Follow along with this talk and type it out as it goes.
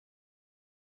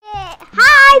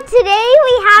today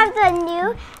we have the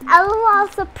new L.O.L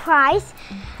surprise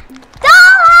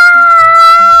dollhouse!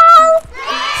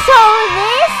 So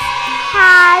this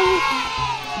has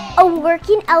a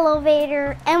working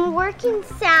elevator and working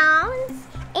sounds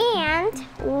and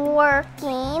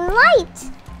working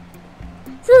lights.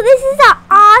 So this is an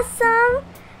awesome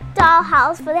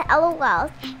dollhouse for the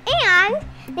L.O.Ls, and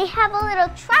they have a little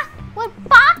truck with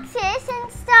boxes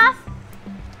and stuff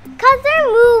because they're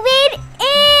moving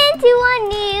into a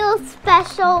new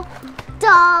special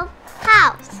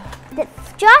dollhouse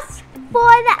that's just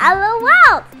for the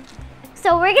L.O.Ls.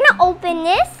 So we're gonna open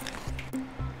this.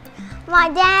 My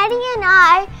daddy and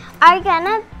I are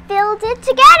gonna build it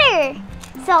together.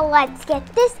 So let's get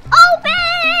this open.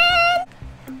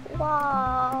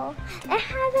 Wow, it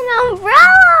has an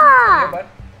umbrella.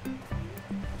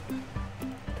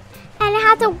 And it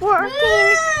has a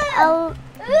working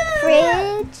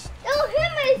fridge. Don't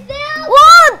hit myself.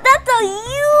 Whoa, that's a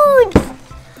huge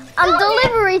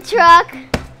delivery truck.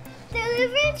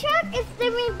 Delivery truck is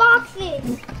delivering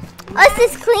boxes. Let's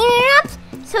just clean it up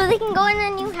so they can go in the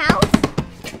new house.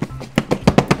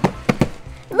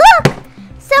 Look,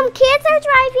 some kids are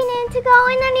driving in to go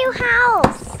in the new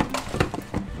house.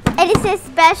 And it says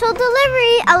special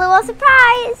delivery, L.O.L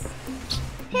surprise.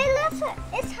 Hey, look,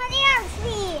 it's honey on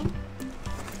sea.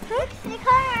 It's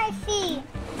honey on sea.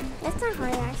 That's not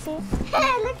honey on sea.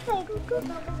 It looks like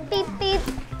Beep, beep.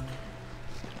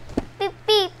 Beep,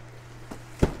 beep.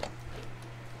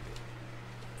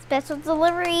 Special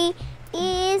delivery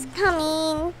is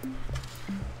coming.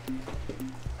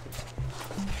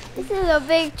 This is a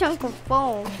big chunk of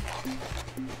foam.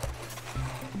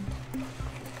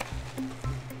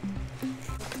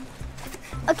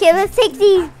 Okay, let's take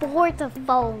these boards of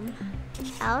foam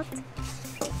out.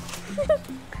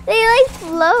 They like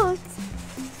float.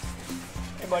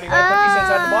 Hey buddy, you want to put these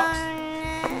inside the box?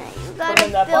 You Put them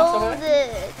in that gotta box over build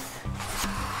it.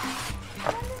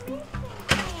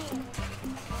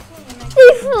 They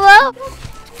float.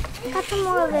 Got some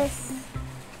more of this.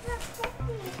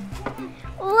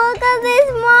 Look at this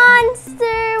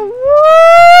monster! Woo!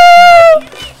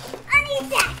 I need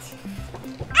that.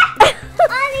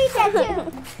 I need that too.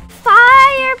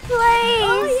 Fireplace!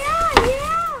 Oh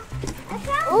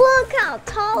yeah. Look how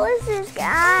tall is this,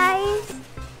 guys?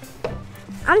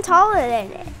 I'm taller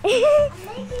than it. I'm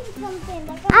making something.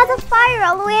 Add the fire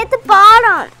all the way at the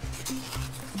bottom.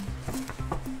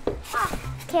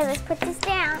 Okay, let's put this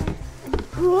down.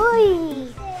 Ooh.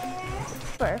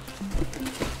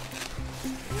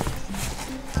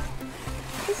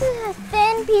 This is a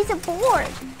thin piece of board.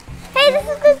 Hey, this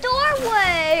is the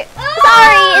doorway. Oh.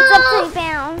 Sorry, it's upside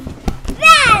down.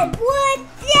 That would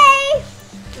say.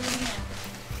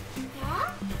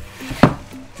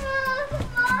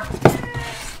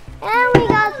 And we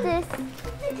got this.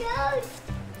 It's a ghost.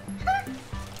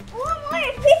 One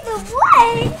more piece of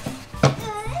wood.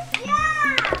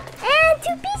 Yeah. And 2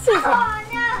 pieces Oh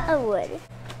no. of wood.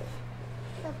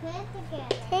 So put it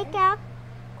together. Take out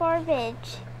garbage.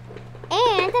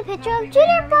 And a picture of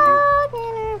Jitterbug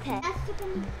and her pet.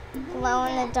 Glow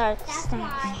in the dark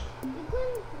stars.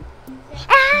 It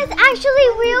has actually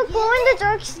real glow in the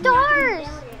dark stars.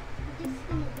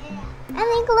 And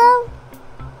they glow.